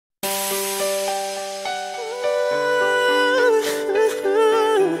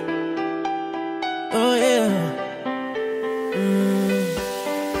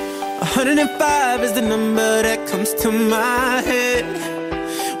105 is the number that comes to my head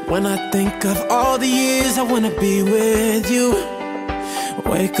when I think of all the years I wanna be with you.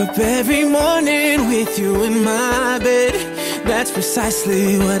 Wake up every morning with you in my bed. That's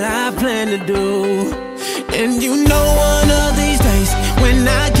precisely what I plan to do. And you know one of these days, when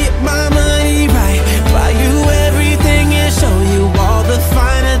I get my money right, buy you everything and show you all the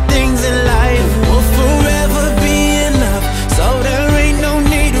finer things in life. We'll forever be in love, so there ain't no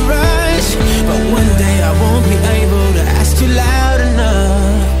need to rush. But one day I won't be able to ask you loud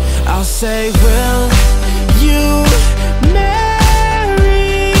enough. I'll say, will you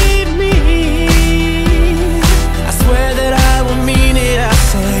marry me? I swear that I will mean it. I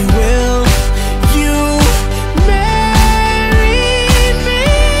say, will you marry me?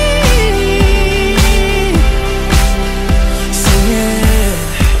 Sing it.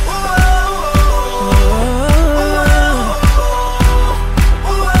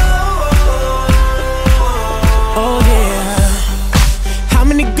 Oh yeah. How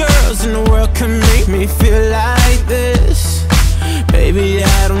many girls in the world can make me feel like this? Baby,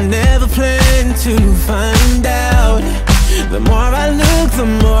 I don't ever plan to find out. The more I look, the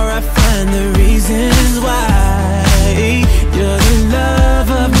more I find the reasons why you're the love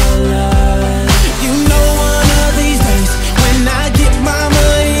of my life. You know one of these days, when I get my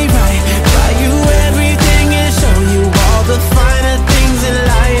money right, buy you everything and show you all the finer things in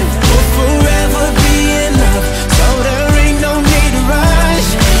life. We'll forever be in love, so there ain't no need to rush.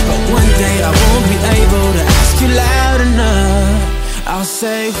 But one day I won't be able to ask you loud enough. I'll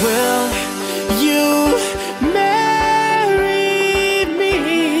say, will you marry me?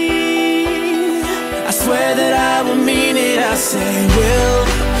 I swear that I will mean it. I say, will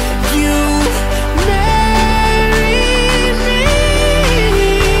you marry me?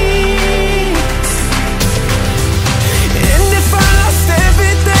 And if I lost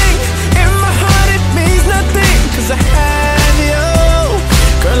everything in my heart, it means nothing, 'cause I have you.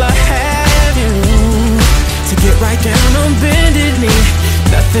 Girl, I have you to get right down on bended knee.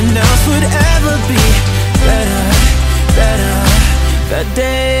 Nothing else would ever be better, better. The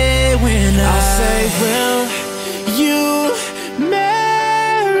day when I'll say, will you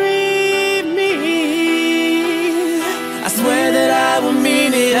marry me? I swear that I will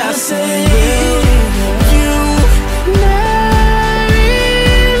mean it. I say, will you marry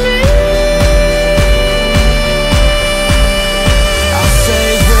me? I'll say,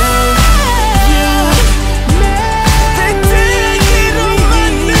 will you marry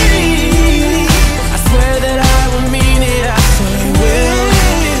me? I swear that I will mean it. I say, will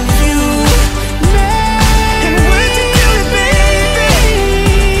you marry? And would you do it, baby?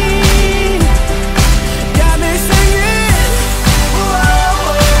 Got me singing,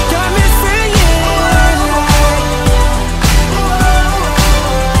 got me singing.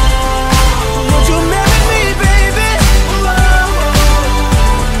 Would you marry me, baby?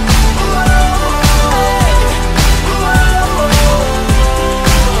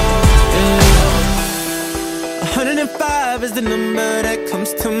 Yeah. 105 is the number that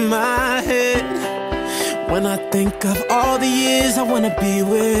comes to my head when I think of all the years I wanna be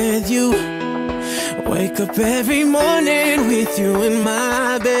with you. Wake up every morning with you in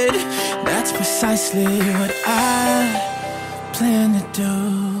my bed. That's precisely what I plan to do.